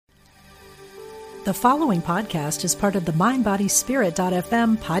The following podcast is part of the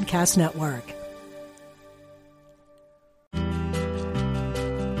MindBodySpirit.fm podcast network.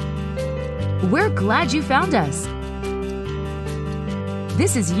 We're glad you found us.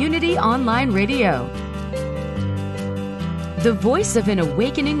 This is Unity Online Radio, the voice of an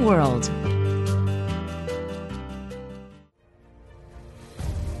awakening world.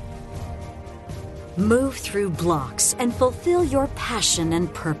 Move through blocks and fulfill your passion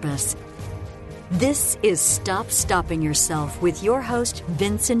and purpose. This is Stop Stopping Yourself with your host,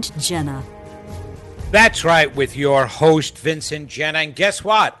 Vincent Genna. That's right, with your host, Vincent Genna. And guess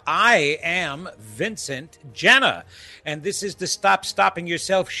what? I am Vincent Genna. And this is the Stop Stopping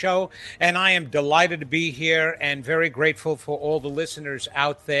Yourself show. And I am delighted to be here and very grateful for all the listeners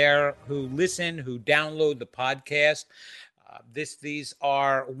out there who listen, who download the podcast. These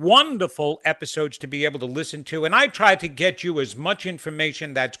are wonderful episodes to be able to listen to, and I try to get you as much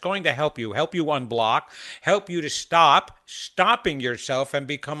information that's going to help you unblock, help you to stop stopping yourself and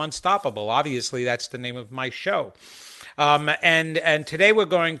become unstoppable. Obviously, that's the name of my show. And today we're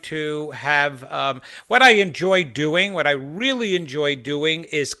going to have what I enjoy doing. What I really enjoy doing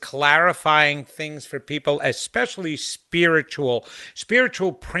is clarifying things for people, especially spiritual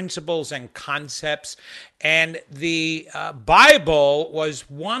principles and concepts. And the Bible was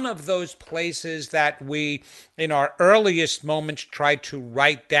one of those places that we, in our earliest moments, tried to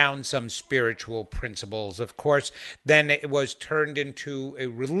write down some spiritual principles. Of course, then it was turned into a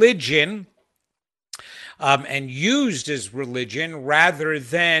religion. And used as religion rather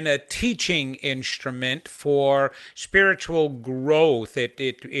than a teaching instrument for spiritual growth.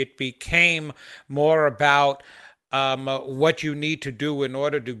 It became more about what you need to do in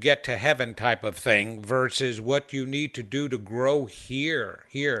order to get to heaven type of thing versus what you need to do to grow here.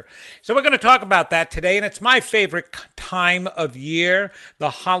 So we're going to talk about that today, and it's my favorite time of year, the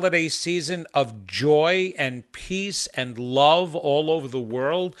holiday season of joy and peace and love all over the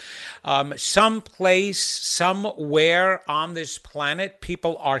world. Someplace, somewhere on this planet,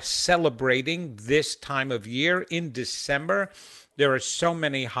 people are celebrating this time of year in December. There are so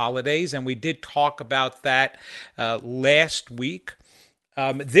many holidays, and we did talk about that last week.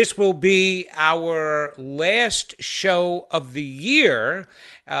 This will be our last show of the year.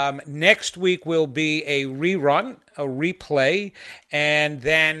 Next week will be a rerun, a replay, and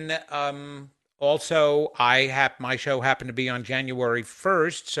then also my show happened to be on January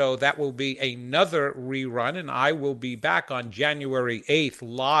 1st, so that will be another rerun, and I will be back on January 8th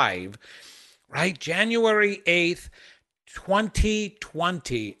live, right? January 8th.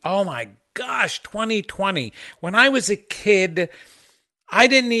 2020. Oh my gosh, 2020. When I was a kid, I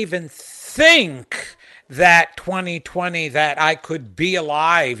didn't even think that 2020, that I could be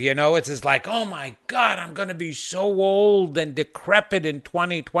alive. You know, it's just like, oh my God, I'm going to be so old and decrepit in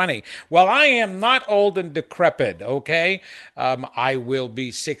 2020. Well, I am not old and decrepit, okay? I will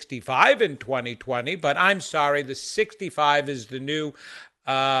be 65 in 2020, but I'm sorry, the 65 is the new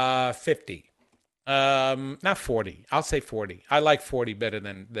 50. Not 40. I'll say 40. I like 40 better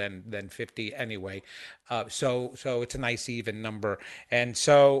than 50 anyway. So it's a nice even number. And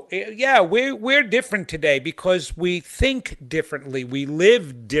so, yeah, we're different today because we think differently. We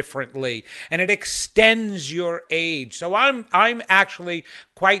live differently, and it extends your age. So I'm actually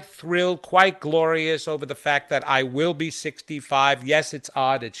quite thrilled, quite glorious over the fact that I will be 65. Yes, it's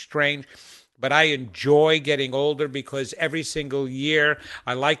odd. It's strange. But I enjoy getting older because every single year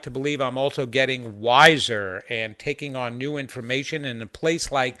I like to believe I'm also getting wiser and taking on new information. And a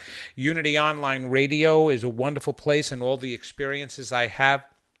place like Unity Online Radio is a wonderful place, and all the experiences I have.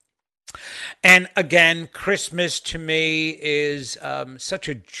 And again, Christmas to me is such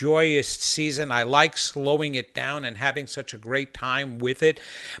a joyous season. I like slowing it down and having such a great time with it.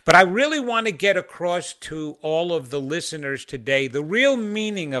 But I really want to get across to all of the listeners today the real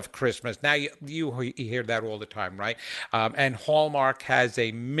meaning of Christmas. Now, you hear that all the time, right? And Hallmark has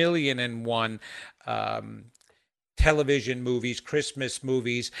 1,000,001 television movies, Christmas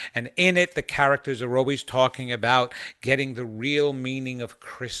movies, and in it, the characters are always talking about getting the real meaning of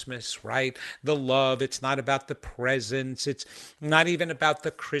Christmas, right? The love. It's not about the presents. It's not even about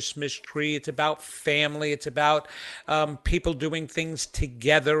the Christmas tree. It's about family. It's about people doing things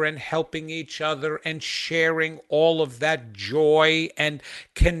together and helping each other and sharing all of that joy and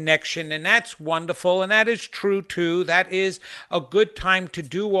connection. And that's wonderful. And that is true, too. That is a good time to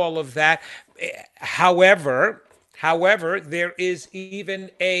do all of that. However, there is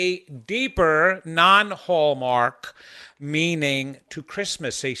even a deeper, non-Hallmark meaning to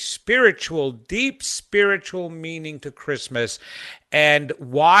Christmas, a spiritual, deep spiritual meaning to Christmas, and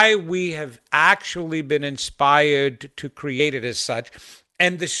why we have actually been inspired to create it as such.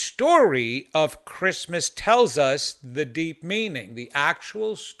 And the story of Christmas tells us the deep meaning, the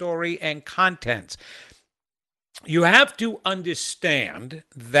actual story and contents. You have to understand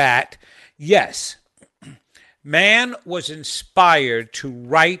that, yes, man was inspired to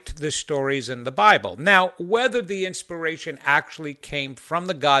write the stories in the Bible. Now, whether the inspiration actually came from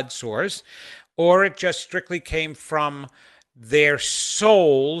the God source or it just strictly came from their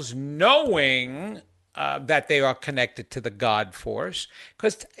souls knowing that they are connected to the God force,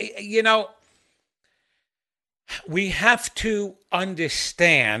 because, we have to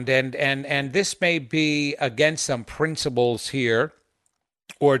understand, and this may be against some principles here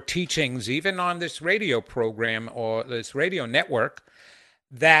or teachings, even on this radio program or this radio network,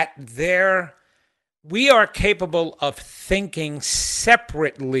 that we are capable of thinking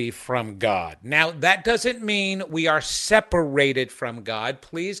separately from God. Now, that doesn't mean we are separated from God.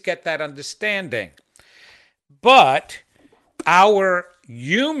 Please get that understanding. But our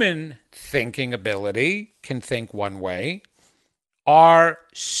human thinking ability can think one way. Our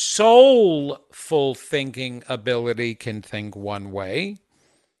soulful thinking ability can think one way.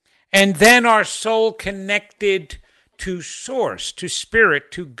 And then our soul connected to source, to spirit,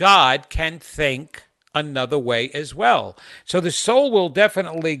 to God can think another way as well. So the soul will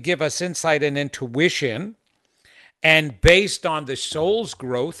definitely give us insight and intuition. And based on the soul's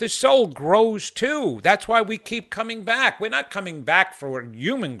growth, the soul grows too. That's why we keep coming back. We're not coming back for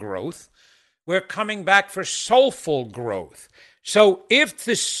human growth. We're coming back for soulful growth. So if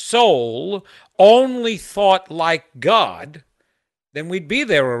the soul only thought like God, then we'd be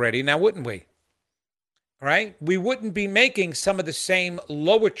there already now, wouldn't we? Right? We wouldn't be making some of the same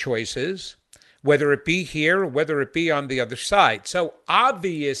lower choices, whether it be here or whether it be on the other side. So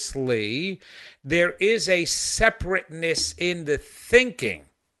obviously, there is a separateness in the thinking,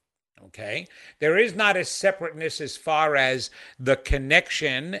 okay? There is not a separateness as far as the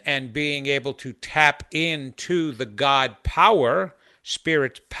connection and being able to tap into the God power,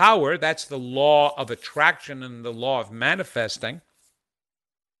 Spirit's power. That's the law of attraction and the law of manifesting.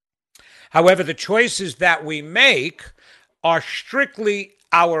 However, the choices that we make are strictly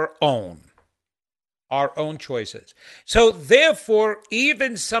our own choices. So therefore,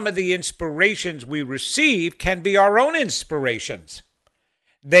 even some of the inspirations we receive can be our own inspirations.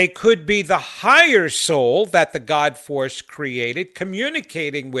 They could be the higher soul that the God force created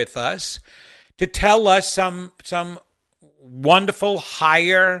communicating with us to tell us some wonderful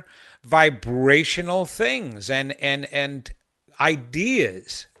higher vibrational things and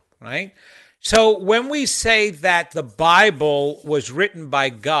ideas, right? So when we say that the Bible was written by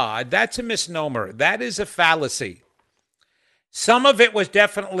God, that's a misnomer. That is a fallacy. Some of it was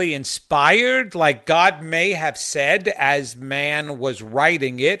definitely inspired, like God may have said as man was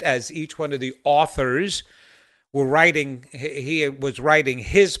writing it, as each one of the authors were writing, he was writing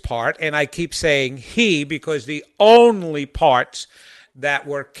his part. And I keep saying he because the only parts that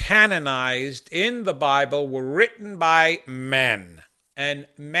were canonized in the Bible were written by men and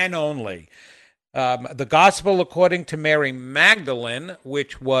men only. The Gospel according to Mary Magdalene,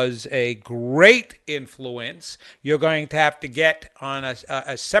 which was a great influence, you're going to have to get on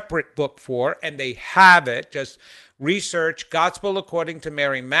a separate book for, and they have it. Just research Gospel according to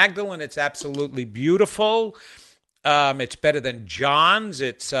Mary Magdalene. It's absolutely beautiful. It's better than John's.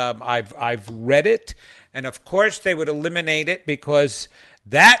 I've read it, and of course they would eliminate it because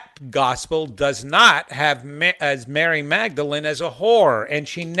that gospel does not have as Mary Magdalene as a whore, and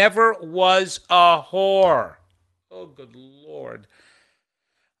she never was a whore. Oh, good Lord.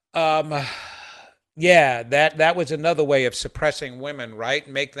 Yeah, that was another way of suppressing women, right?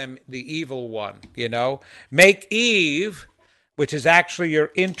 Make them the evil one, Make Eve, which is actually your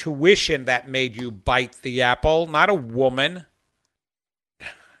intuition that made you bite the apple, not a woman.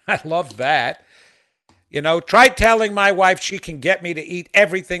 I love that. Try telling my wife she can get me to eat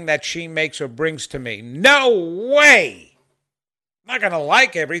everything that she makes or brings to me. No way! I'm not going to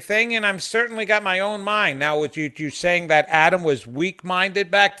like everything, and I've certainly got my own mind. Now, with you saying that Adam was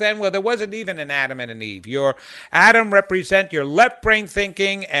weak-minded back then, well, there wasn't even an Adam and an Eve. Your Adam represents your left brain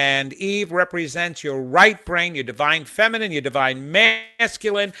thinking, and Eve represents your right brain, your divine feminine, your divine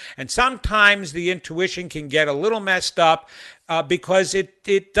masculine, and sometimes the intuition can get a little messed up because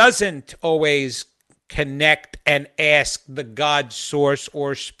it doesn't always connect and ask the God source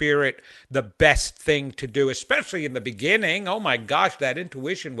or spirit the best thing to do, especially in the beginning. Oh my gosh, that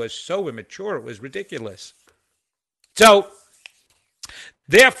intuition was so immature, it was ridiculous. So,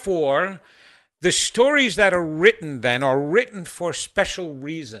 therefore, the stories that are written then are written for special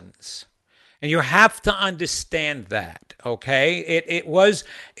reasons. And you have to understand that, okay? It was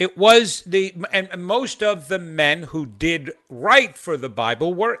and most of the men who did write for the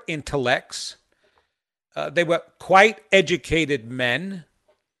Bible were intellects. They were quite educated men.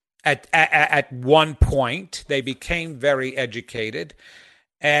 At one point, they became very educated,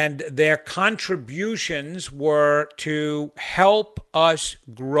 and their contributions were to help us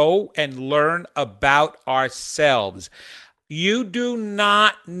grow and learn about ourselves. You do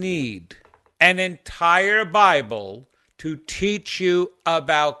not need an entire Bible to teach you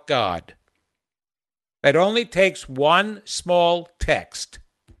about God. It only takes one small text,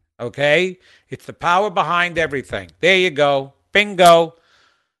 okay? It's the power behind everything. There you go. Bingo.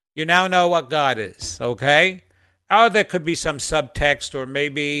 You now know what God is, okay? Oh, there could be some subtext or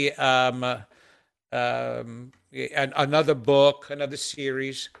maybe another book, another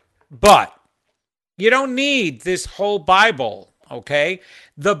series. But you don't need this whole Bible. Okay?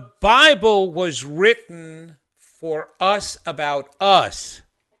 The Bible was written for us, about us,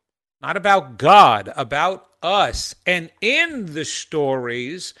 not about God, about us. And in the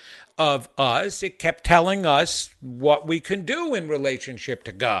stories of us, it kept telling us what we can do in relationship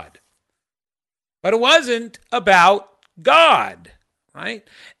to God. But it wasn't about God, right?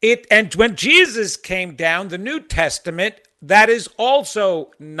 And when Jesus came down, the New Testament, that is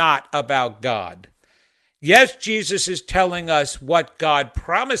also not about God. Yes, Jesus is telling us what God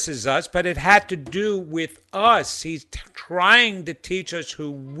promises us, but it had to do with us. He's trying to teach us who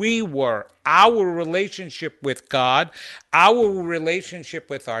we were, our relationship with God, our relationship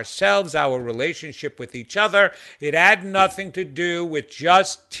with ourselves, our relationship with each other. It had nothing to do with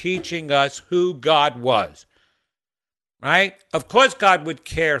just teaching us who God was, right? Of course, God would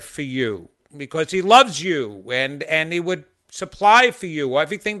care for you because he loves you, and he would supply for you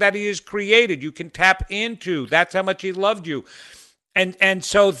everything that he has created. You can tap into. That's how much he loved you. And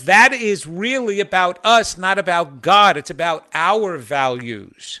so that is really about us, not about God. It's about our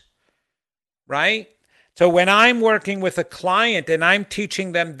values, right? So when I'm working with a client and I'm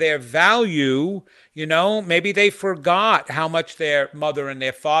teaching them their value, maybe they forgot how much their mother and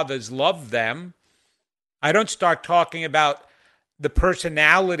their fathers loved them. I don't start talking about the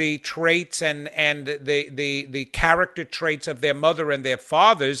personality traits and the character traits of their mother and their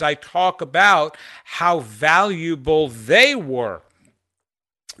fathers. I talk about how valuable they were.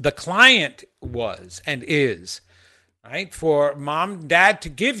 The client was and is, right? For mom and dad to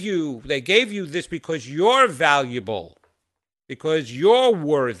they gave you this because you're valuable, because you're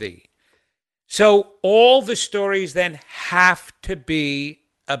worthy. So all the stories then have to be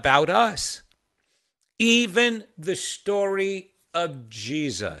about us. Even the story of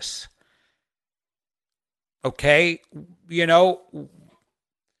Jesus. Okay?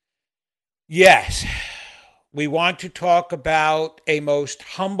 Yes, we want to talk about a most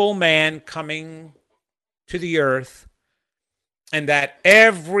humble man coming to the earth and that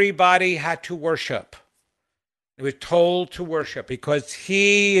everybody had to worship. It was told to worship because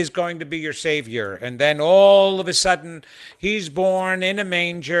he is going to be your Savior. And then all of a sudden, he's born in a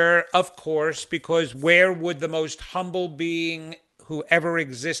manger, of course, because where would the most humble being who ever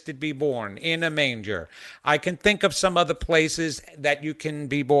existed be born? In a manger. I can think of some other places that you can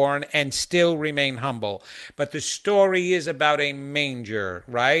be born and still remain humble. But the story is about a manger,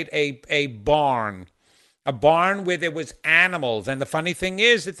 right? A barn. A barn where there was animals. And the funny thing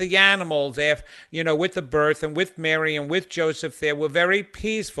is that the animals, with the birth and with Mary and with Joseph, they were very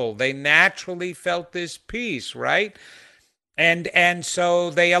peaceful. They naturally felt this peace, right? And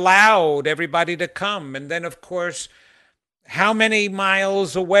so they allowed everybody to come. And then, of course, how many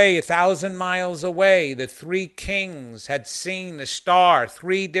miles away, 1,000 miles away, the three kings had seen the star.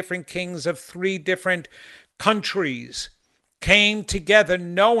 3 different kings of 3 different countries came together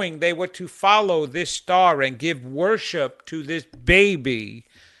knowing they were to follow this star and give worship to this baby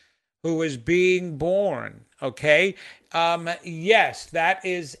who was being born, okay? Yes, that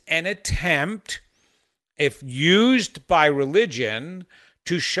is an attempt, if used by religion,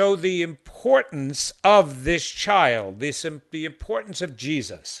 to show the importance of this child, the importance of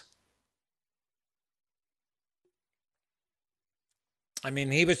Jesus. I mean,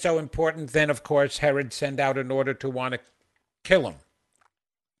 he was so important, then, of course, Herod sent out an order to want to kill him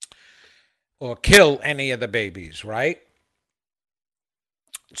or kill any of the babies, right?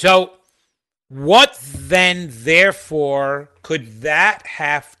 So what then, therefore, could that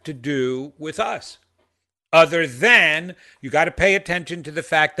have to do with us? Other than you got to pay attention to the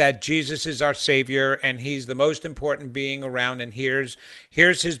fact that Jesus is our Savior and he's the most important being around, and here's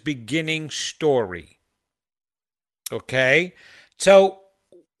his beginning story. Okay? So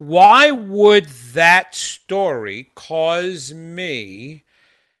why would that story cause me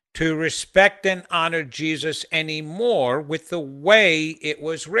to respect and honor Jesus anymore with the way it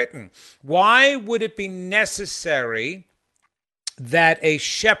was written. Why would it be necessary that a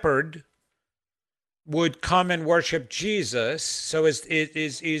shepherd would come and worship Jesus? So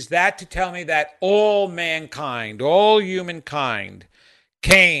is that to tell me that all mankind, all humankind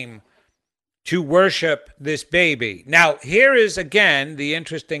came to worship this baby? Now, here is again the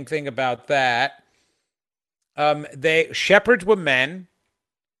interesting thing about that. Shepherds were men.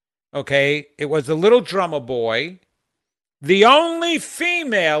 Okay, it was the little drummer boy. The only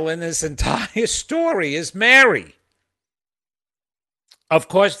female in this entire story is Mary. Of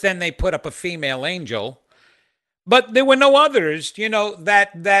course, then they put up a female angel, but there were no others,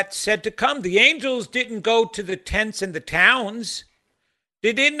 that said to come. The angels didn't go to the tents and the towns.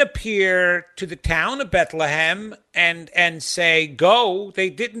 They didn't appear to the town of Bethlehem and say, go.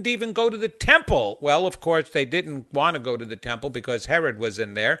 They didn't even go to the temple. Well, of course, they didn't want to go to the temple because Herod was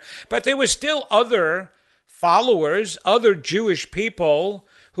in there. But there were still other followers, other Jewish people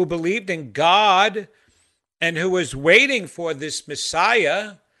who believed in God and who was waiting for this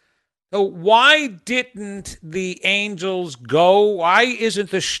Messiah. So why didn't the angels go? Why isn't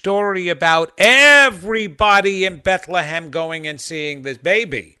the story about everybody in Bethlehem going and seeing this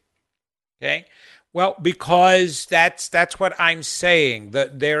baby? Okay, well, because that's what I'm saying.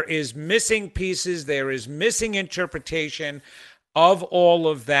 That there is missing pieces, there is missing interpretation of all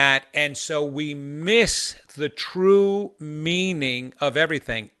of that, and so we miss the true meaning of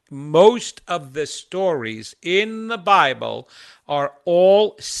everything. Most of the stories in the Bible are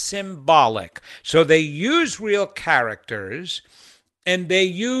all symbolic. So they use real characters and they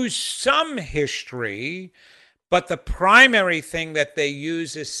use some history, but the primary thing that they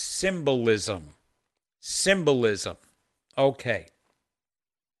use is symbolism. Symbolism. Okay.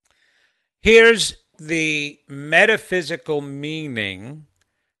 Here's the metaphysical meaning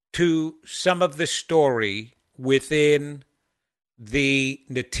to some of the story within the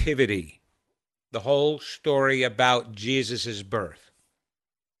nativity, the whole story about Jesus' birth.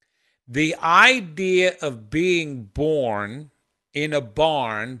 The idea of being born in a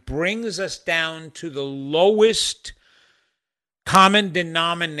barn brings us down to the lowest common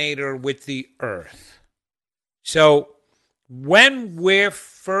denominator with the earth. So when we're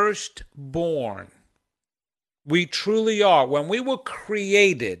first born, we truly are. When we were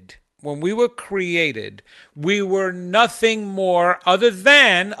created, we were nothing more other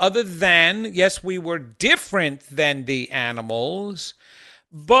than, yes, we were different than the animals,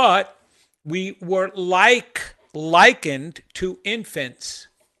 but we were likened to infants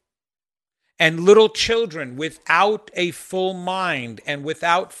and little children without a full mind and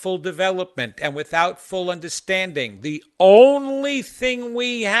without full development and without full understanding. The only thing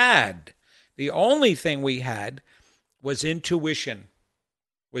we had was intuition.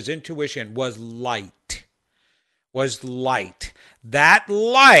 Was light. That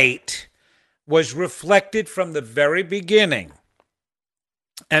light was reflected from the very beginning.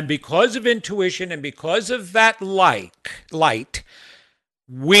 And because of intuition and because of that light,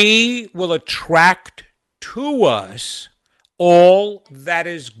 we will attract to us all that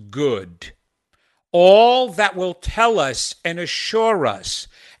is good, all that will tell us and assure us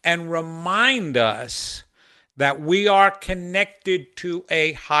and remind us that we are connected to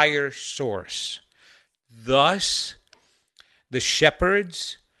a higher source. Thus, the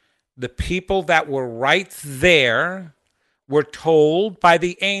shepherds, the people that were right there, were told by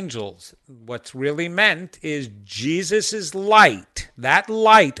the angels. What's really meant is Jesus' light, that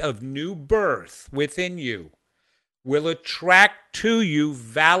light of new birth within you, will attract to you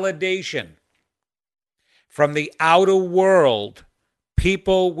validation from the outer world.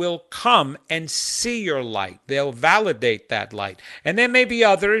 People will come and see your light. They'll validate that light. And there may be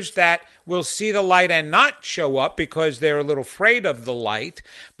others that will see the light and not show up because they're a little afraid of the light.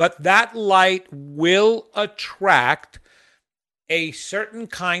 But that light will attract a certain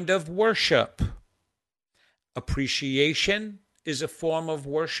kind of worship. Appreciation is a form of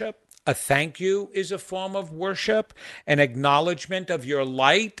worship. A thank you is a form of worship. An acknowledgement of your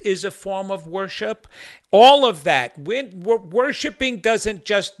light is a form of worship. All of that. Worshiping doesn't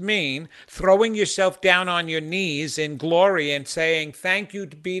just mean throwing yourself down on your knees in glory and saying, thank you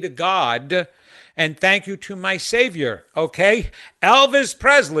be to God and thank you to my Savior. Okay? Elvis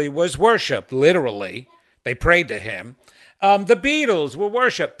Presley was worshiped, literally. They prayed to him. The Beatles were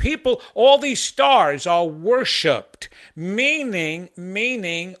worshipped. People, all these stars are worshipped, meaning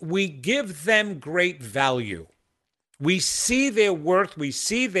we give them great value. We see their worth, we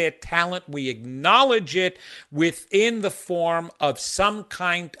see their talent, we acknowledge it within the form of some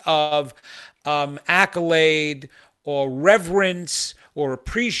kind of accolade or reverence or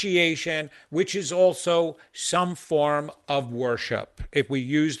appreciation, which is also some form of worship, if we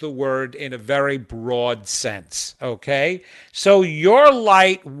use the word in a very broad sense, okay? So your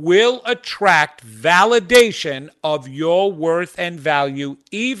light will attract validation of your worth and value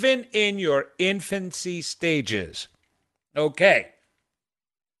even in your infancy stages, okay?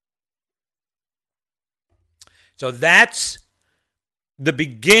 So that's the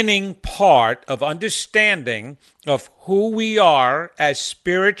beginning part of understanding of who we are as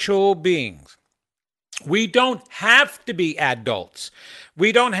spiritual beings. We don't have to be adults.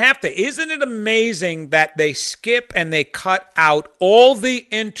 We don't have to. Isn't it amazing that they skip and they cut out all the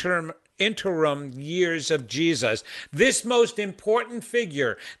interim years of Jesus, this most important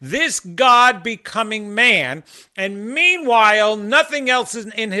figure, this God becoming man, and meanwhile, nothing else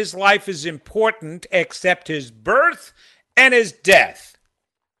in his life is important except his birth and his death.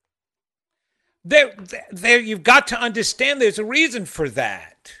 There, you've got to understand there's a reason for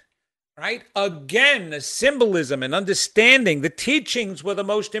that. Right? Again, the symbolism and understanding the teachings were the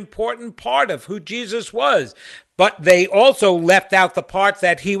most important part of who Jesus was. But they also left out the part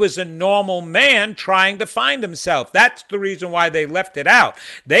that he was a normal man trying to find himself. That's the reason why they left it out.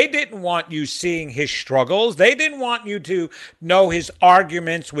 They didn't want you seeing his struggles. They didn't want you to know his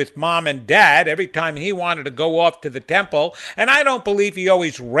arguments with mom and dad every time he wanted to go off to the temple. And I don't believe he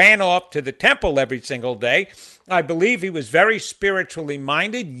always ran off to the temple every single day. I believe he was very spiritually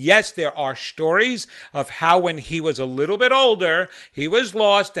minded. Yes, there are stories of how when he was a little bit older, he was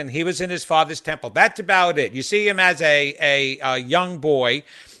lost and he was in his father's temple. That's about it. You see him as a young boy,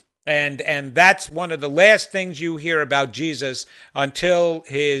 and that's one of the last things you hear about Jesus until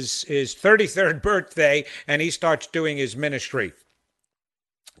his 33rd birthday, and he starts doing his ministry.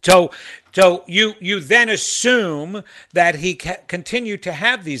 So you then assume that he continued to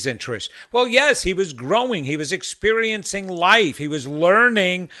have these interests. Well, yes, he was growing. He was experiencing life. He was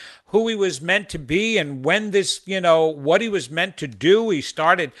learning who he was meant to be and when this, what he was meant to do. He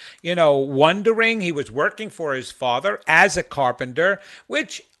started, wondering. He was working for his father as a carpenter,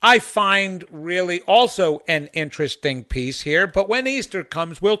 which I find really also an interesting piece here. But when Easter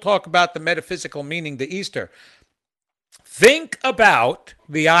comes, we'll talk about the metaphysical meaning to Easter. Think about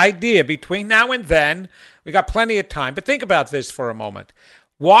the idea between now and then. We got plenty of time, but think about this for a moment.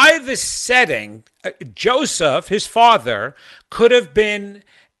 Why the setting, Joseph, his father, could have been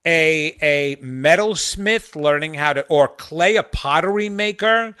a metalsmith learning how to, or clay, a pottery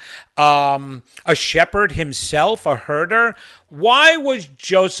maker, a shepherd himself, a herder. Why was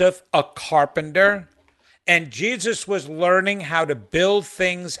Joseph a carpenter? And Jesus was learning how to build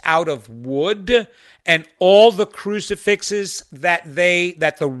things out of wood, and all the crucifixes that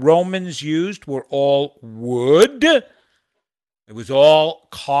the Romans used were all wood. It was all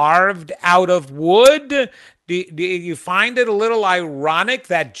carved out of wood. Do you find it a little ironic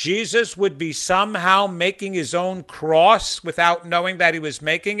that Jesus would be somehow making his own cross without knowing that he was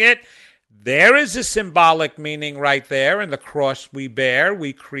making it? There is a symbolic meaning right there in the cross we bear.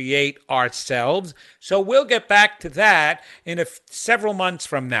 We create ourselves. So we'll get back to that in several months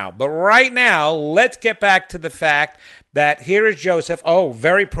from now. But right now, let's get back to the fact that here is Joseph. Oh,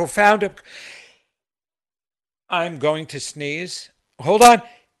 very profound. I'm going to sneeze. Hold on.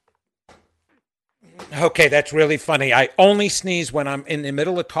 Okay, that's really funny. I only sneeze when I'm in the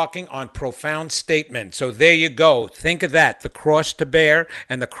middle of talking on profound statements. So there you go. Think of that. The cross to bear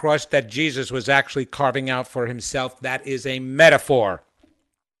and the cross that Jesus was actually carving out for himself. That is a metaphor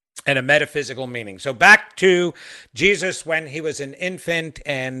and a metaphysical meaning. So back to Jesus when he was an infant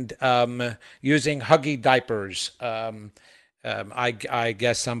and using Huggy diapers. I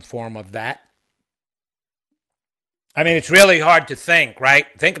guess some form of that. I mean, it's really hard to think, right?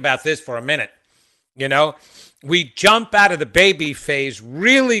 Think about this for a minute. We jump out of the baby phase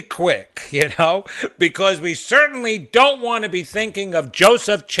really quick, because we certainly don't want to be thinking of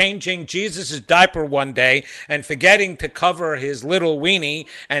Joseph changing Jesus' diaper one day and forgetting to cover his little weenie,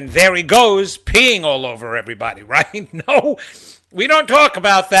 and there he goes, peeing all over everybody, right? No, we don't talk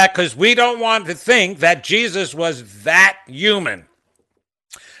about that because we don't want to think that Jesus was that human.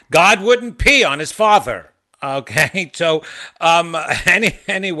 God wouldn't pee on his father. Okay, so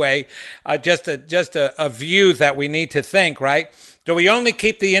anyway, just a view that we need to think, right? So we only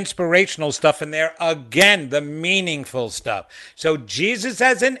keep the inspirational stuff in there. Again, the meaningful stuff. So Jesus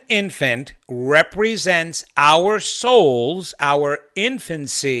as an infant represents our souls, our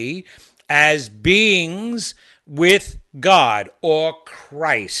infancy, as beings with God, or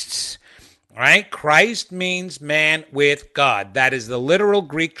Christ's. Right? Christ means man with God. That is the literal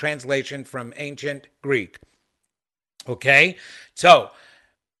Greek translation from ancient Greek. Okay? So,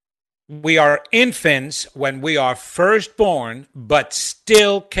 We are infants when we are first born, but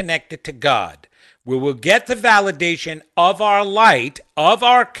still connected to God. We will get the validation of our light, of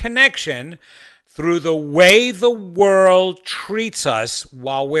our connection, through the way the world treats us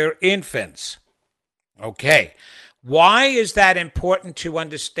while we're infants. Okay, why is that important to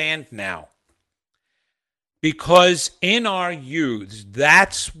understand now? Because in our youth,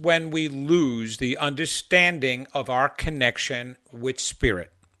 that's when we lose the understanding of our connection with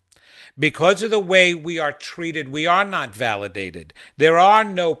Spirit. Because of the way we are treated, we are not validated. There are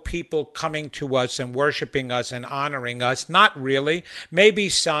no people coming to us and worshiping us and honoring us. Not really. Maybe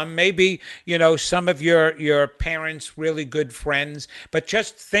some. Maybe, some of your parents' really good friends. But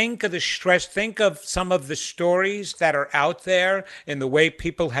just think of the stress. Think of some of the stories that are out there in the way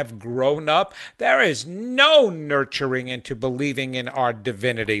people have grown up. There is no nurturing into believing in our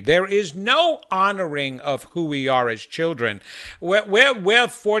divinity. There is no honoring of who we are as children. We're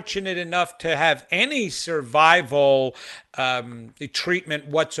fortunate enough to have any survival treatment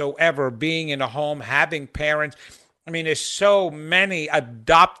whatsoever, being in a home, having parents. I mean, there's so many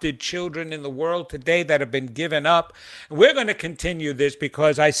adopted children in the world today that have been given up. We're going to continue this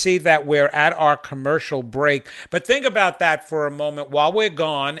because I see that we're at our commercial break. But think about that for a moment while we're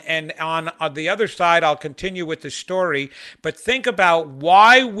gone. And on the other side, I'll continue with the story. But think about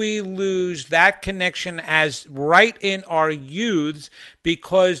why we lose that connection as right in our youths,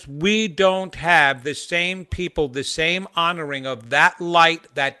 because we don't have the same people, the same honoring of that light,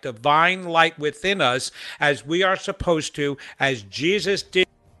 that divine light within us as we are supposed to, as Jesus did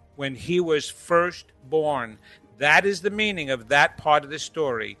when he was first born. That is the meaning of that part of the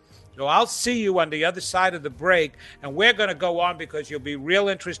story. So I'll see you on the other side of the break, and we're going to go on because you'll be real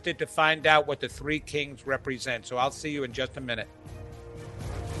interested to find out what the three kings represent. So I'll see you in just a minute.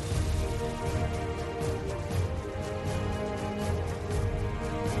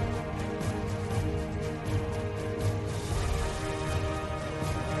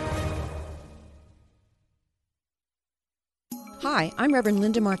 Hi, I'm Reverend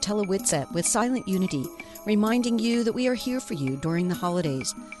Linda Martella Whitsett with Silent Unity, reminding you that we are here for you during the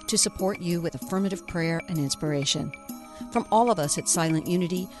holidays to support you with affirmative prayer and inspiration. From all of us at Silent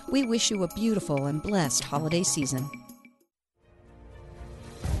Unity, we wish you a beautiful and blessed holiday season.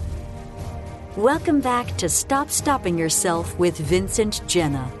 Welcome back to Stop Stopping Yourself with Vincent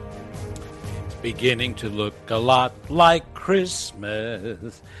Genna. It's beginning to look a lot like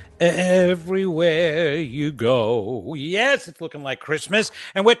Christmas everywhere you go. Yes, it's looking like Christmas,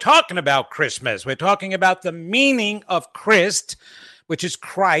 and we're talking about Christmas. We're talking about the meaning of Christ, which is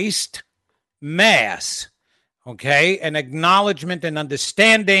Christ, Mass, okay? An acknowledgement and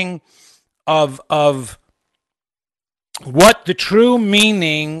understanding of what the true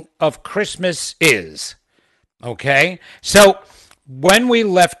meaning of Christmas is, okay? So when we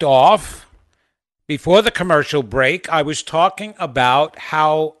left off, before the commercial break, I was talking about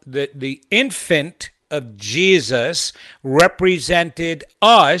how the infant of Jesus represented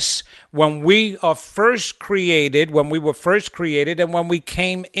us when we are first created, and when we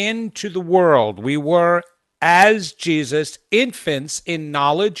came into the world. We were, as Jesus, infants in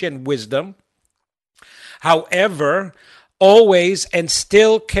knowledge and wisdom. However, always and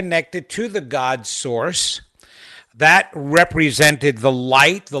still connected to the God source. That represented the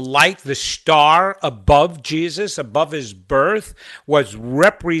light, the star above Jesus, above his birth, was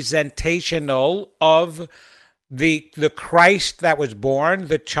representational of the Christ that was born,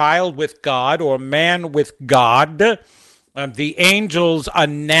 the child with God or man with God. The angels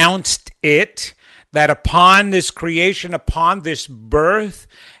announced it, that upon this creation, upon this birth,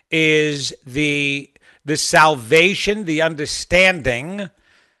 is the salvation, the understanding.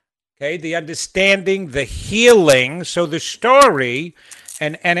 Okay, the understanding, the healing. So the story,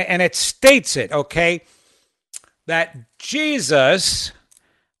 and it states it, okay, that Jesus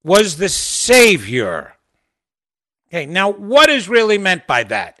was the Savior. Okay, now what is really meant by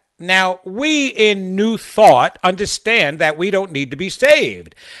that? Now, we in New Thought understand that we don't need to be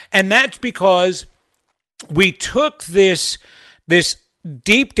saved. And that's because we took this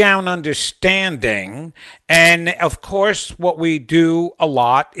deep down understanding, and of course what we do a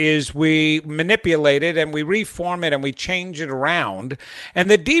lot is we manipulate it and we reform it and we change it around. And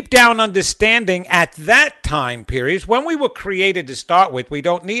the deep down understanding at that time period, when we were created to start with, we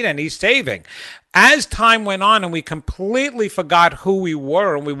don't need any saving. As time went on and we completely forgot who we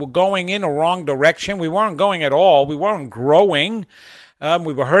were and we were going in a wrong direction, we weren't going at all, we weren't growing,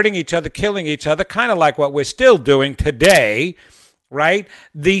 we were hurting each other, killing each other, kind of like what we're still doing today. Right?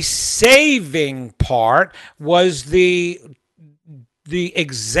 The saving part was the the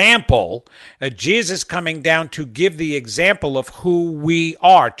example, Jesus coming down to give the example of who we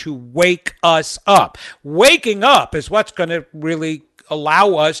are, to wake us up. Waking up is what's going to really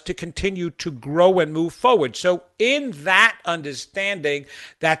allow us to continue to grow and move forward. So in that understanding,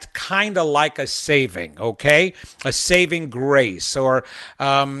 that's kind of like a saving, okay? A saving grace, or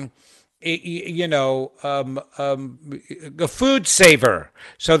a food saver,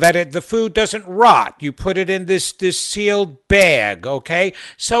 so that the food doesn't rot. You put it in this sealed bag, okay?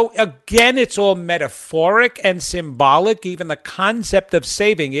 So again, it's all metaphoric and symbolic, even the concept of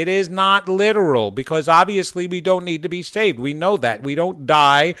saving. It is not literal, because obviously we don't need to be saved. We know that. We don't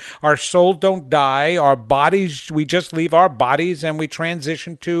die. Our souls don't die. Our bodies, we just leave our bodies and we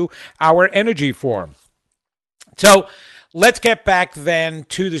transition to our energy form. So let's get back then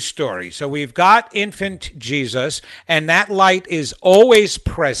to the story. So we've got infant Jesus, and that light is always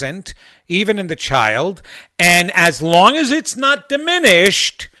present, even in the child. And as long as it's not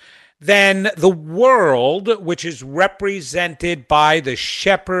diminished, then the world, which is represented by the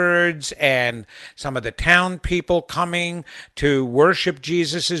shepherds and some of the town people coming to worship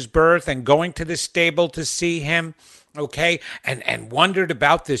Jesus' birth and going to the stable to see him, okay, and wondered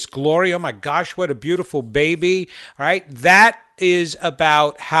about this glory. Oh my gosh, what a beautiful baby, all right? That is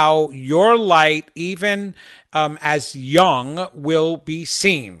about how your light, even as young, will be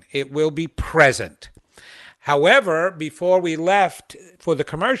seen. It will be present. However, before we left for the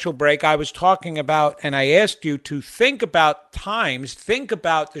commercial break, I was talking about, and I asked you to think about times, think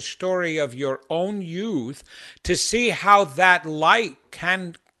about the story of your own youth to see how that light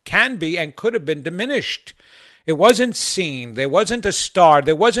can be and could have been diminished. It wasn't seen. There wasn't a star.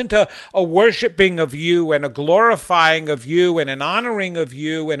 There wasn't a worshiping of you and a glorifying of you and an honoring of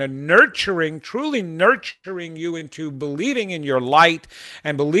you and a nurturing, truly nurturing you into believing in your light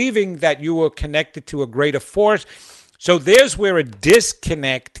and believing that you were connected to a greater force. So there's where a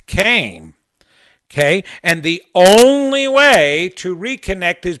disconnect came. Okay, and the only way to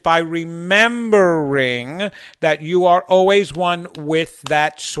reconnect is by remembering that you are always one with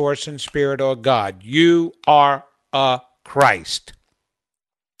that source and spirit or God. You are a Christ.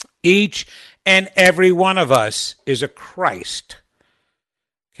 Each and every one of us is a Christ.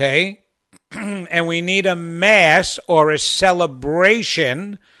 Okay, and we need a mass or a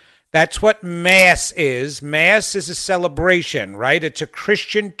celebration. That's what Mass is. Mass is a celebration, right? It's a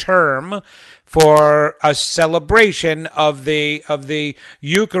Christian term for a celebration of the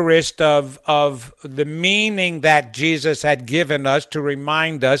Eucharist, of the meaning that Jesus had given us to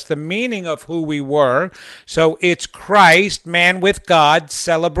remind us the meaning of who we were. So it's Christ, man with God,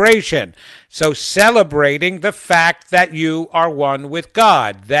 celebration. So celebrating the fact that you are one with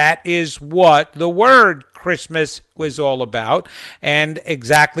God. That is what the word Christmas was all about, and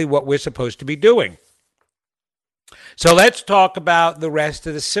exactly what we're supposed to be doing. So let's talk about the rest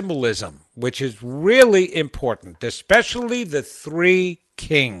of the symbolism, which is really important, especially the three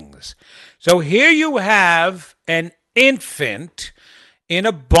kings. So here you have an infant in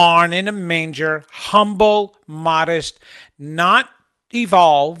a barn, in a manger, humble, modest, not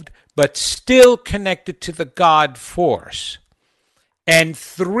evolved, but still connected to the God force. And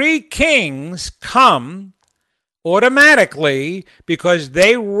three kings come automatically because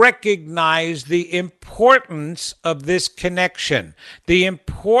they recognize the importance of this connection, the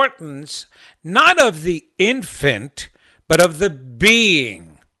importance not of the infant, but of the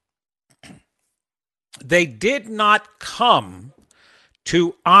being. They did not come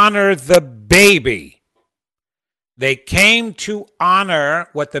to honor the baby. They came to honor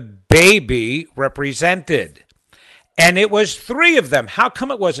what the baby represented. And it was three of them. How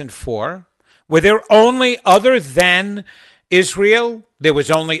come it wasn't four? Were there only, other than Israel, there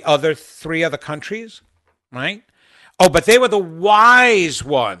was only three other countries, right? Oh, but they were the wise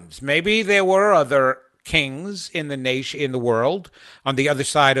ones. Maybe there were other kings in the nation, in the world, on the other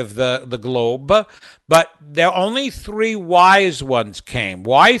side of the globe, but there only three wise ones came.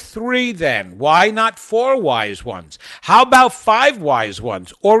 Why three then? Why not four wise ones? How about five wise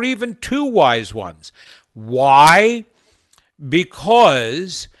ones, or even two wise ones? Why?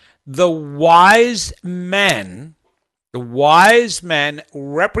 Because the wise men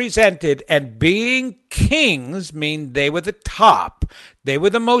represented, and being kings mean they were the top. They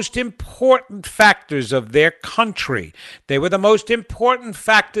were the most important factors of their country. They were the most important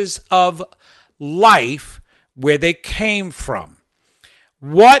factors of life where they came from.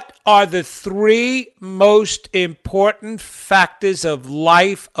 What are the three most important factors of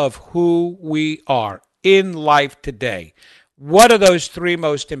life, of who we are in life today? What are those three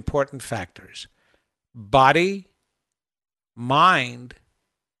most important factors? Body, mind,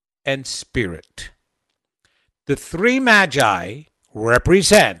 and spirit. The three magi,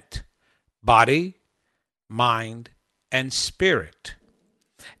 represent body, mind, and spirit.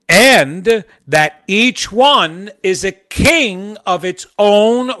 And that each one is a king of its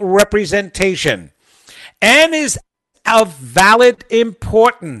own representation and is of valid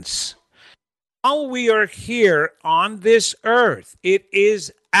importance. While we are here on this earth, it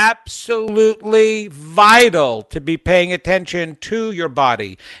is absolutely vital to be paying attention to your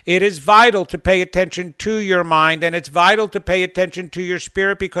body. It is vital to pay attention to your mind, and it's vital to pay attention to your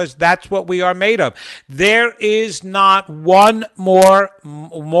spirit, because that's what we are made of. There is not one more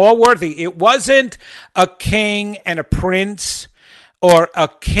worthy. It wasn't a king and a prince, or a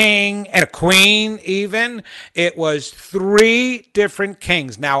king and a queen even. It was 3 different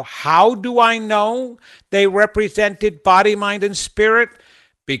kings. Now, how do I know they represented body, mind, and spirit?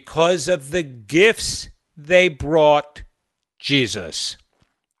 Because of the gifts they brought Jesus.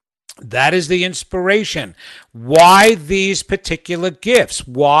 That is the inspiration. Why these particular gifts?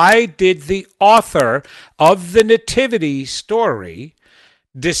 Why did the author of the Nativity story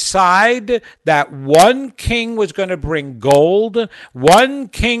decide that one king was going to bring gold, one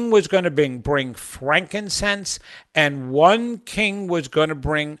king was going to bring frankincense, and one king was going to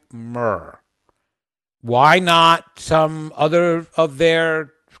bring myrrh? Why not some other of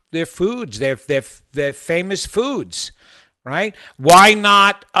their foods, their famous foods, right? Why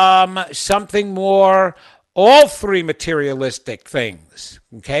not something more, all 3 materialistic things,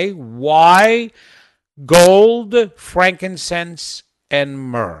 okay? Why gold, frankincense, and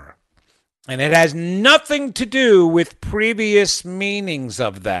myrrh? And it has nothing to do with previous meanings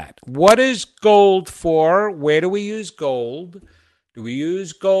of that. What is gold for? Where do we use gold? Do we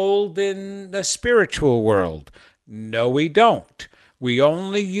use gold in the spiritual world? No, we don't. We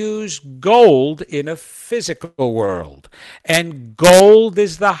only use gold in a physical world. And gold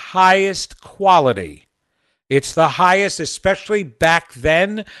is the highest quality. It's the highest, especially back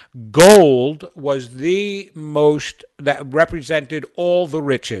then. Gold was the most that represented all the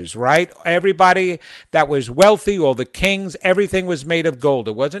riches, right? Everybody that was wealthy, all the kings, everything was made of gold.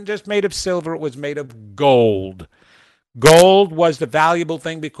 It wasn't just made of silver, it was made of gold. Gold was the valuable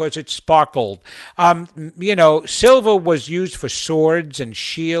thing because it sparkled. Silver was used for swords and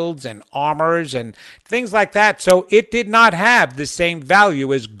shields and armors and things like that. So it did not have the same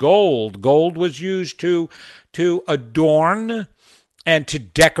value as gold. Gold was used to adorn and to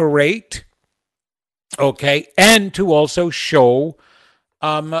decorate, okay, and to also show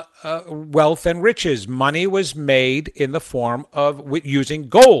wealth and riches. Money was made in the form of using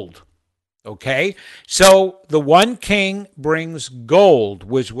gold. Okay, so the one king brings gold,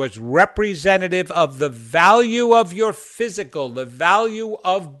 which was representative of the value of your physical, the value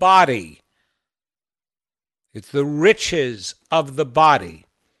of body. It's the riches of the body.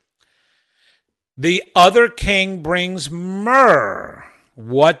 The other king brings myrrh.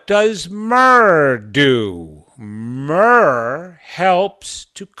 What does myrrh do? Myrrh helps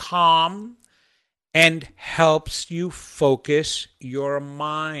to calm and helps you focus your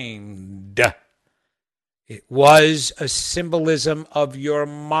mind. It was a symbolism of your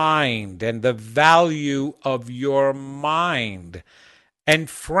mind and the value of your mind. And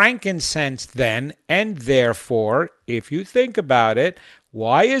frankincense then, and therefore, if you think about it,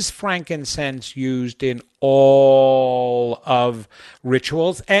 why is frankincense used in all of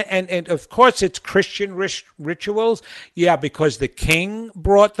rituals? And of course, it's Christian rituals. Yeah, because the king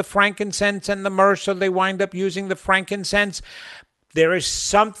brought the frankincense and the myrrh, so they wind up using the frankincense. There is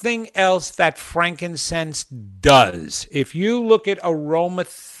something else that frankincense does. If you look at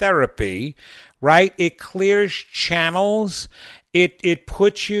aromatherapy, right, it clears channels. It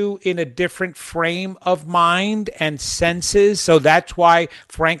puts you in a different frame of mind and senses. So that's why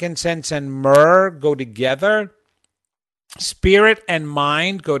frankincense and myrrh go together. Spirit and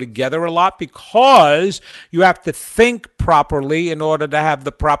mind go together a lot because you have to think properly in order to have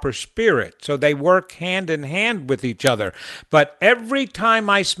the proper spirit. So they work hand in hand with each other. But every time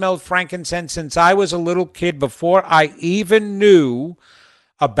I smelled frankincense since I was a little kid, before I even knew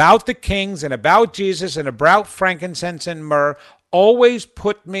about the kings and about Jesus and about frankincense and myrrh, always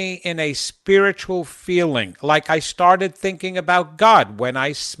put me in a spiritual feeling, like I started thinking about God when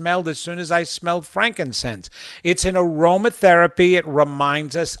I smelled, as soon as I smelled frankincense. It's an aromatherapy. It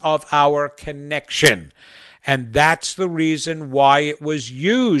reminds us of our connection. And that's the reason why it was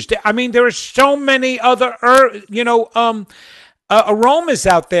used. I mean, there are so many other, aromas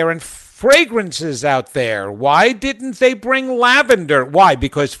out there and fragrances out there. Why didn't they bring lavender? Why?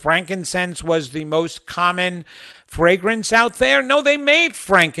 Because frankincense was the most common fragrance out there? No, they made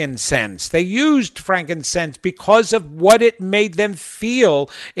frankincense. They used frankincense because of what it made them feel.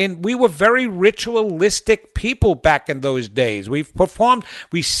 And we were very ritualistic people back in those days. We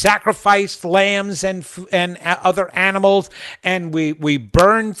sacrificed lambs and other animals, and we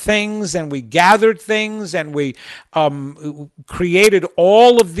burned things, and we gathered things, and we created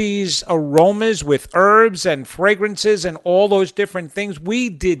all of these aromas with herbs and fragrances and all those different things. We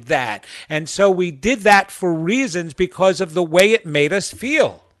did that. And so we did that for reasons because of the way it made us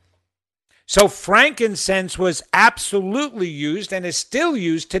feel. So frankincense was absolutely used and is still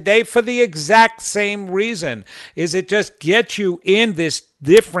used today for the exact same reason. Is it just gets you in this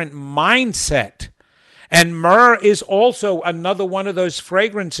different mindset. And myrrh is also another one of those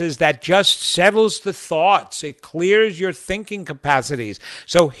fragrances that just settles the thoughts. It clears your thinking capacities.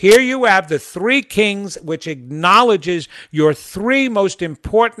 So here you have the three kings, which acknowledges your three most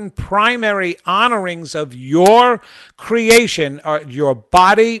important primary honorings of your creation, are your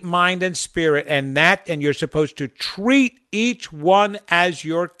body, mind, and spirit, and you're supposed to treat each one as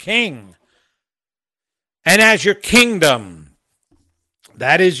your king and as your kingdom.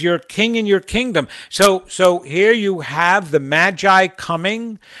 That is your king and your kingdom. So here you have the Magi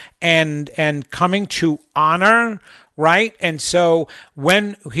coming and coming to honor, right? And so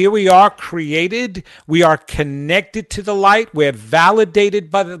when here we are created, we are connected to the light, we're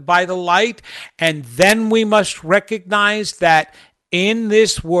validated by the light, and then we must recognize that in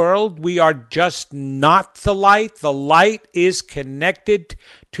this world, we are just not the light. The light is connected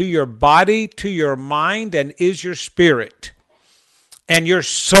to your body, to your mind, and is your spirit. And your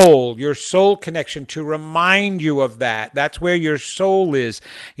soul connection, to remind you of that. That's where your soul is.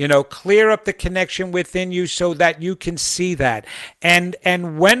 Clear up the connection within you so that you can see that. And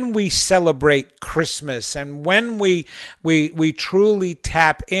when we celebrate Christmas and when we truly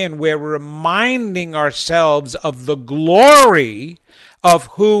tap in, we're reminding ourselves of the glory of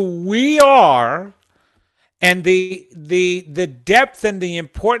who we are, and the depth and the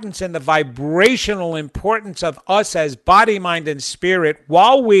importance and the vibrational importance of us as body, mind, and spirit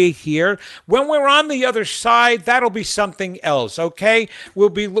while we're here. When we're on the other side, that'll be something else, okay? We'll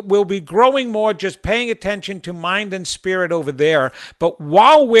be growing more, just paying attention to mind and spirit over there. But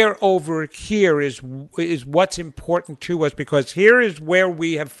while we're over here is what's important to us, because here is where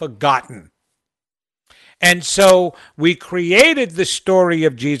we have forgotten. And so we created the story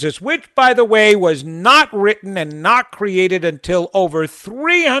of Jesus, which, by the way, was not written and not created until over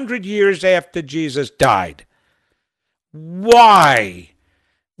 300 years after Jesus died. Why?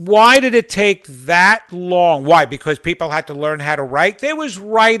 Why did it take that long? Why? Because people had to learn how to write. There was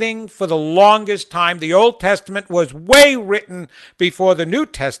writing for the longest time. The Old Testament was way written before the New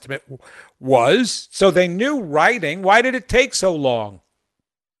Testament was, so they knew writing. Why did it take so long?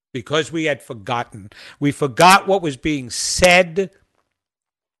 Because we had forgotten. We forgot what was being said.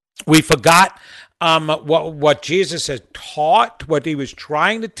 We forgot what Jesus had taught, what he was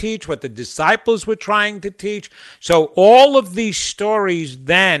trying to teach, what the disciples were trying to teach. So all of these stories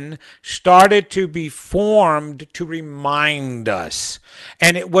then started to be formed to remind us.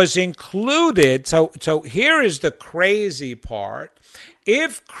 And it was included. So here is the crazy part.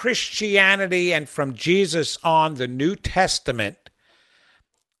 If Christianity and from Jesus on the New Testament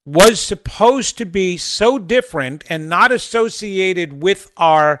was supposed to be so different and not associated with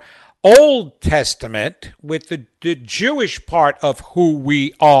our Old Testament, with the Jewish part of who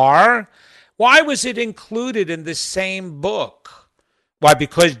we are, why was it included in the same book? Why?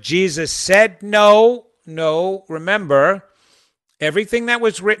 Because Jesus said no. Remember, everything that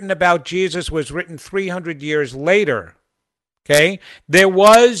was written about Jesus was written 300 years later. Okay? There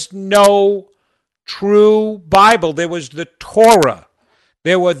was no true Bible. There was the Torah.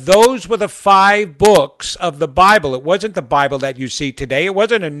 Those were the 5 books of the Bible. It wasn't the Bible that you see today. It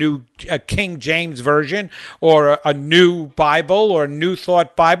wasn't a King James version or a new Bible or a New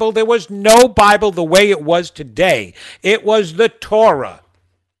Thought Bible. There was no Bible the way it was today. It was the Torah.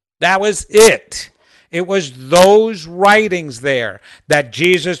 That was it. It was those writings there that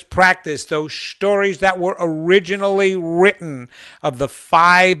Jesus practiced, those stories that were originally written of the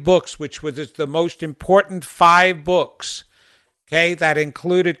 5 books, which was the most important 5 books. Okay, that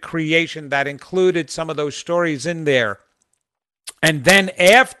included creation, that included some of those stories in there. And then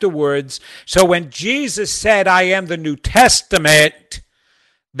afterwards, so when Jesus said, I am the New Testament,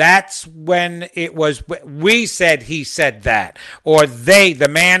 that's when it was, we said he said that. Or they, the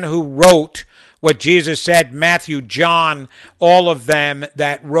man who wrote what Jesus said, Matthew, John, all of them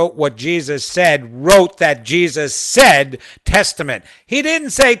that wrote what Jesus said, wrote that Jesus said Testament. He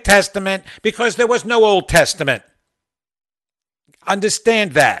didn't say Testament because there was no Old Testament.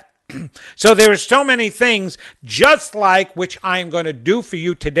 Understand that. So there are so many things, just like which I'm going to do for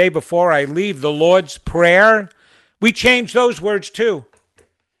you today before I leave, the Lord's Prayer. We changed those words too.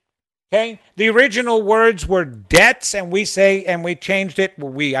 Okay? The original words were debts, and we changed it.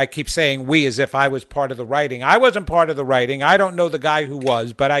 I keep saying we as if I was part of the writing. I wasn't part of the writing. I don't know the guy who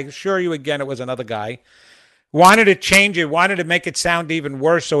was, but I assure you again it was another guy. Wanted to change it, wanted to make it sound even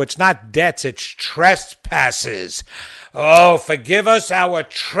worse. So it's not debts, it's trespasses. Oh, forgive us our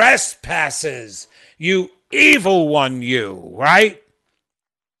trespasses, you evil one, you, right?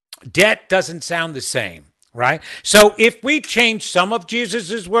 Debt doesn't sound the same, right? So if we change some of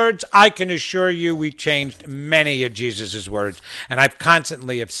Jesus's words, I can assure you we changed many of Jesus's words. And I've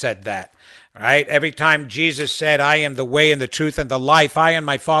constantly have said that. Right? Every time Jesus said, I am the way and the truth and the life, I and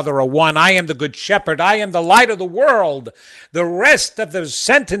my Father are one, I am the good shepherd, I am the light of the world. The rest of those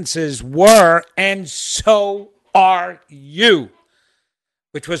sentences were, and so are you,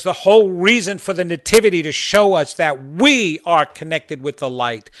 which was the whole reason for the nativity, to show us that we are connected with the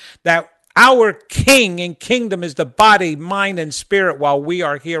light, that our king and kingdom is the body, mind, and spirit while we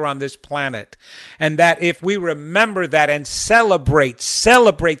are here on this planet. And that if we remember that and celebrate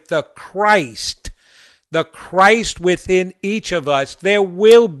the Christ within each of us, there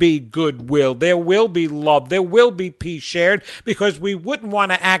will be goodwill, there will be love, there will be peace shared, because we wouldn't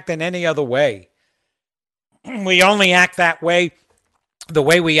want to act in any other way. We only act that way, the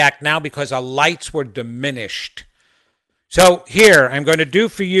way we act now, because our lights were diminished. So here, I'm going to do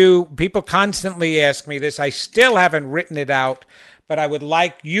for you, people constantly ask me this. I still haven't written it out, but I would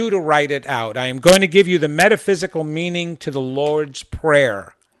like you to write it out. I am going to give you the metaphysical meaning to the Lord's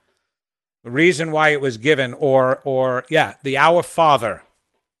Prayer, the reason why it was given, the Our Father.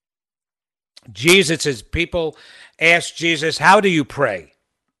 Jesus, as people ask Jesus, how do you pray?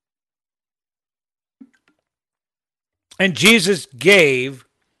 And Jesus gave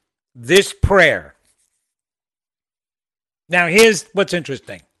this prayer. Now, here's what's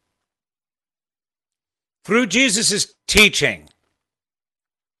interesting. Through Jesus' teaching,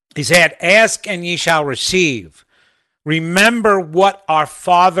 he said, ask and ye shall receive. Remember what our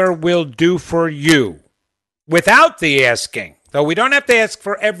Father will do for you without the asking, though we don't have to ask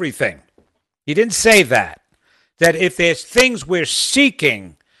for everything. He didn't say that if there's things we're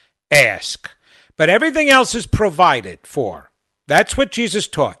seeking, ask. But everything else is provided for. That's what Jesus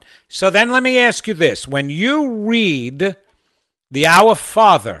taught. So then let me ask you this. When you read the Our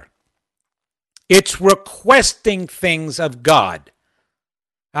Father, it's requesting things of God.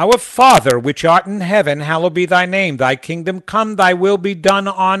 Our Father, which art in heaven, hallowed be thy name. Thy kingdom come, thy will be done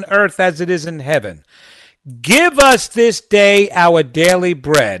on earth as it is in heaven. Give us this day our daily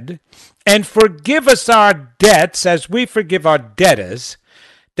bread, and forgive us our debts as we forgive our debtors,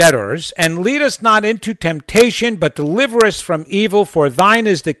 and lead us not into temptation, but deliver us from evil. For thine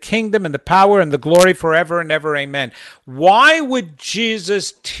is the kingdom and the power and the glory forever and ever. Amen. Why would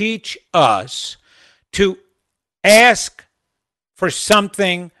Jesus teach us to ask for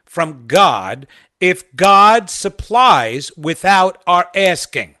something from God if God supplies without our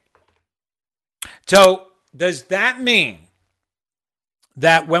asking? So does that mean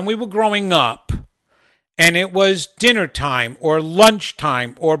that when we were growing up, and it was dinner time or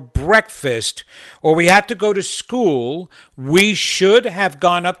lunchtime or breakfast, or we had to go to school, we should have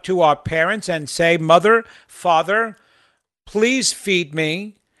gone up to our parents and say, Mother, Father, please feed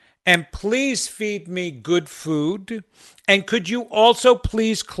me, and please feed me good food, and could you also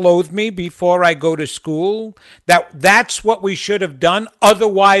please clothe me before I go to school? That's what we should have done.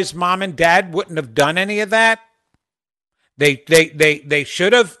 Otherwise, Mom and Dad wouldn't have done any of that. They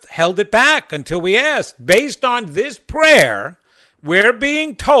should have held it back until we asked. Based on this prayer, we're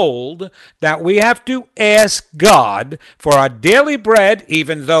being told that we have to ask God for our daily bread,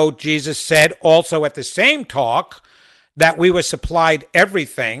 even though Jesus said also at the same talk that we were supplied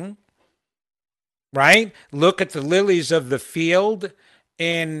everything, right? Look at the lilies of the field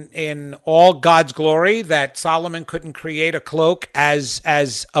in all God's glory, that Solomon couldn't create a cloak as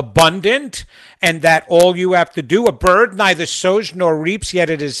abundant, and that all you have to do, a bird neither sows nor reaps, yet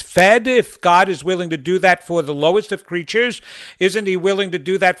it is fed. If God is willing to do that for the lowest of creatures, isn't he willing to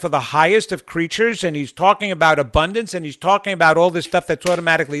do that for the highest of creatures? And he's talking about abundance, and he's talking about all this stuff that's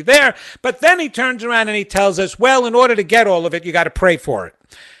automatically there. But then he turns around and he tells us, well, in order to get all of it, you got to pray for it.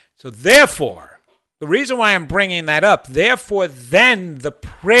 So therefore, the reason why I'm bringing that up, therefore, then the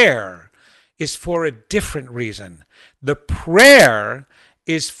prayer is for a different reason. The prayer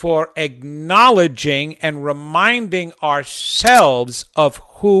is for acknowledging and reminding ourselves of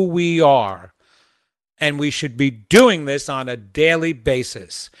who we are. And we should be doing this on a daily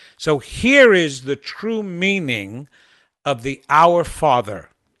basis. So here is the true meaning of the Our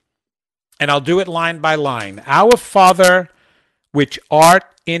Father. And I'll do it line by line. Our Father, which art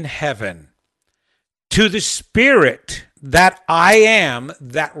in heaven, to the Spirit that I am,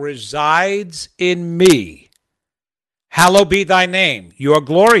 that resides in me, hallowed be thy name. You are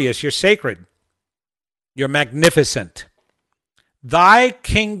glorious, you're sacred, you're magnificent. Thy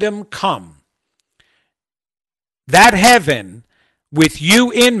kingdom come. That heaven with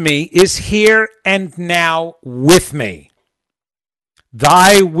you in me is here and now with me.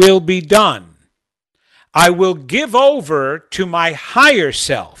 Thy will be done. I will give over to my higher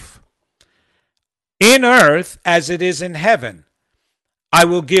self in earth as it is in heaven. I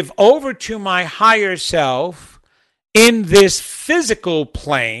will give over to my higher self in this physical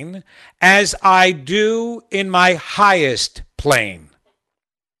plane as I do in my highest plane.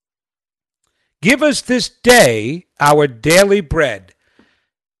 Give us this day our daily bread.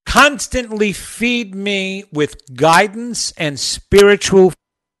 Constantly feed me with guidance and spiritual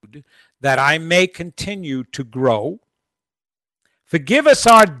food that I may continue to grow. Forgive us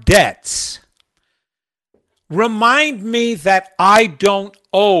our debts. Remind me that I don't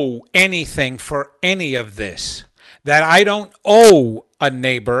owe anything for any of this, that I don't owe a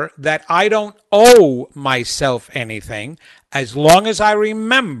neighbor, that I don't owe myself anything, as long as I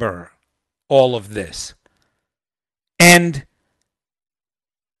remember all of this. And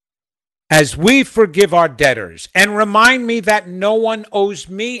as we forgive our debtors, and remind me that no one owes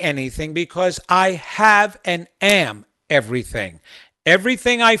me anything because I have and am everything.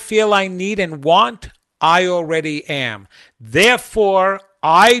 Everything I feel I need and want, I already am. Therefore,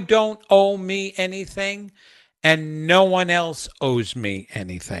 I don't owe me anything, and no one else owes me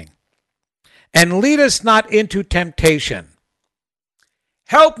anything. And lead us not into temptation.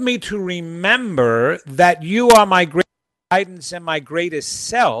 Help me to remember that you are my great guidance and my greatest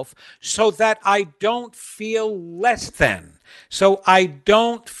self, so that I don't feel less than, so I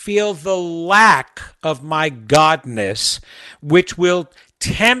don't feel the lack of my godness, which will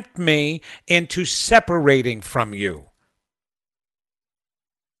tempt me into separating from you.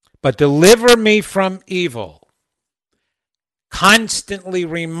 But deliver me from evil. Constantly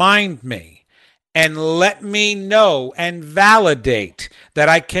remind me and let me know and validate that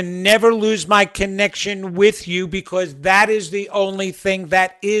I can never lose my connection with you, because that is the only thing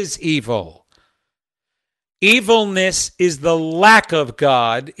that is evil. Evilness is the lack of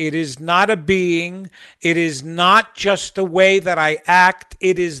God. It is not a being. It is not just the way that I act.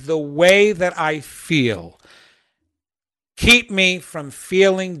 It is the way that I feel. Keep me from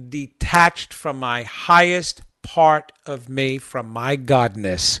feeling detached from my highest part of me, from my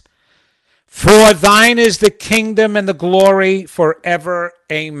godness. For thine is the kingdom and the glory forever.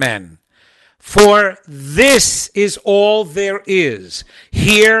 Amen. For this is all there is.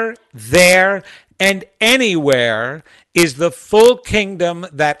 Here, there, and anywhere is the full kingdom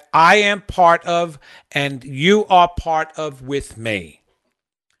that I am part of and you are part of with me.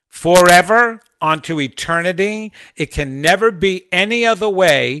 Forever, unto eternity, it can never be any other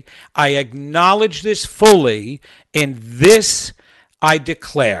way. I acknowledge this fully. In this I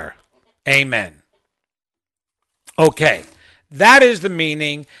declare. Amen. Okay, that is the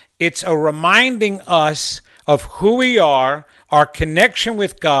meaning. It's a reminding us of who we are, our connection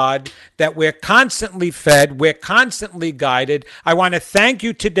with God, that we're constantly fed, we're constantly guided. I want to thank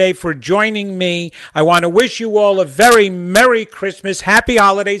you today for joining me. I want to wish you all a very Merry Christmas, Happy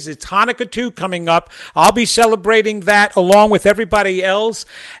Holidays. It's Hanukkah too coming up. I'll be celebrating that along with everybody else.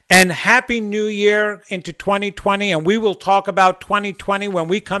 And Happy New Year into 2020. And we will talk about 2020 when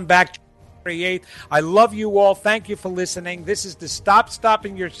we come back. 8th. I love you all. Thank you for listening. This is the Stop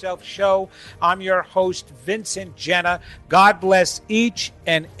Stopping Yourself show. I'm your host, Vincent Jenna. God bless each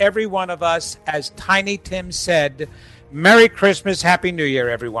and every one of us. As Tiny Tim said, Merry Christmas, Happy New Year,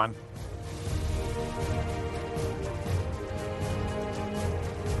 everyone.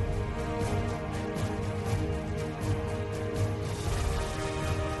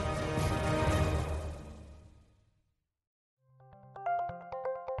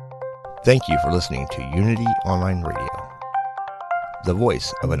 Thank you for listening to Unity Online Radio, the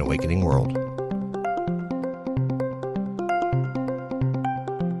voice of an awakening world.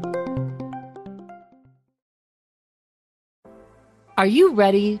 Are you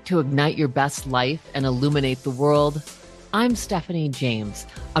ready to ignite your best life and illuminate the world? I'm Stephanie James.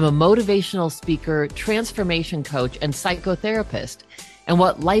 I'm a motivational speaker, transformation coach, and psychotherapist. And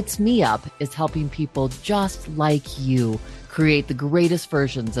what lights me up is helping people just like you create the greatest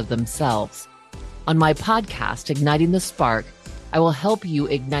versions of themselves. On my podcast, Igniting the Spark, I will help you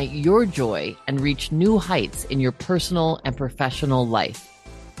ignite your joy and reach new heights in your personal and professional life.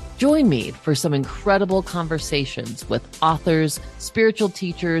 Join me for some incredible conversations with authors, spiritual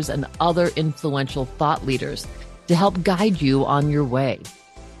teachers, and other influential thought leaders to help guide you on your way.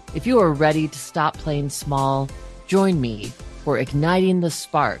 If you are ready to stop playing small, join me for Igniting the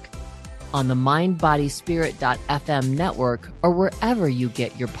Spark on the mindbodyspirit.fm network or wherever you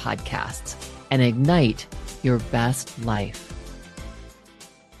get your podcasts, and ignite your best life.